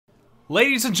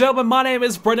Ladies and gentlemen, my name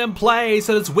is BrendenPlayz,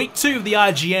 and it's week 2 of the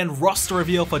IGN roster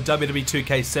reveal for WWE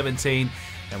 2k17,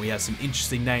 and we have some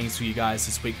interesting names for you guys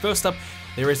this week. First up,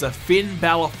 there is a Finn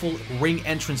Balor full ring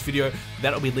entrance video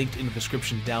that'll be linked in the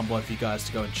description down below for you guys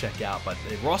to go and check out. But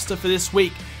the roster for this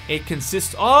week, it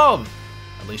consists of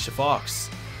Alicia Fox,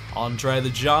 Andre the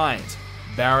Giant,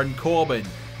 Baron Corbin,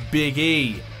 Big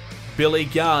E, Billy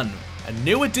Gunn, a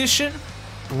new addition,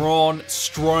 Braun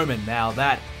Strowman. Now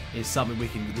that is something we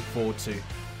can look forward to.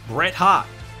 Bret Hart,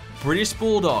 British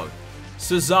Bulldog,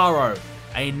 Cesaro,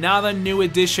 another new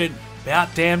addition,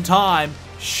 about damn time,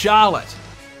 Charlotte,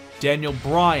 Daniel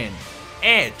Bryan,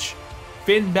 Edge,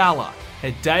 Finn Balor,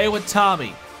 Hideo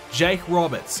Itami, Jake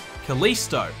Roberts,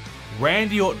 Kalisto,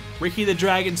 Randy Orton, Ricky the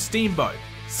Dragon Steamboat,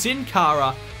 Sin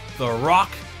Cara, The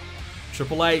Rock,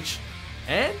 Triple H,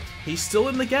 and he's still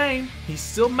in the game, he's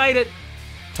still made it,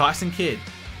 Tyson Kidd.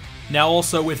 Now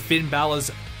also with Finn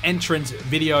Balor's entrance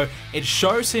video, it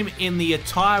shows him in the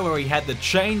attire where he had the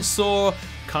chainsaw,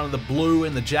 kind of the blue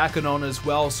and the jacket on as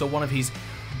well, so one of his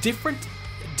different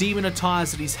demon attires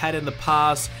that he's had in the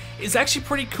past is actually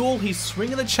pretty cool. He's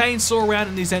swinging the chainsaw around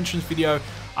in his entrance video.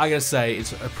 I gotta say,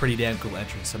 it's a pretty damn cool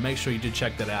entrance, so make sure you do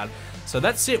check that out. So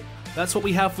that's it. That's what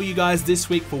we have for you guys this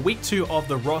week for week 2 of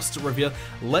the roster reveal.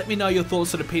 Let me know your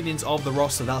thoughts and opinions of the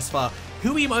roster thus far.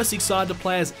 Who are you most excited to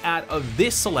play as out of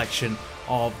this selection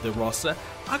of the roster?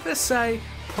 I'm going to say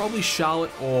probably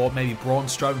Charlotte or maybe Braun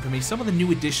Strowman for me. Some of the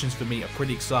new additions for me are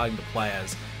pretty exciting to play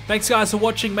as. Thanks guys for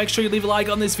watching. Make sure you leave a like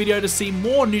on this video to see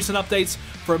more news and updates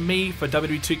from me for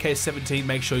WWE 2k17.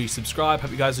 Make sure you subscribe.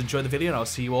 Hope you guys enjoy the video, and I'll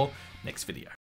see you all next video.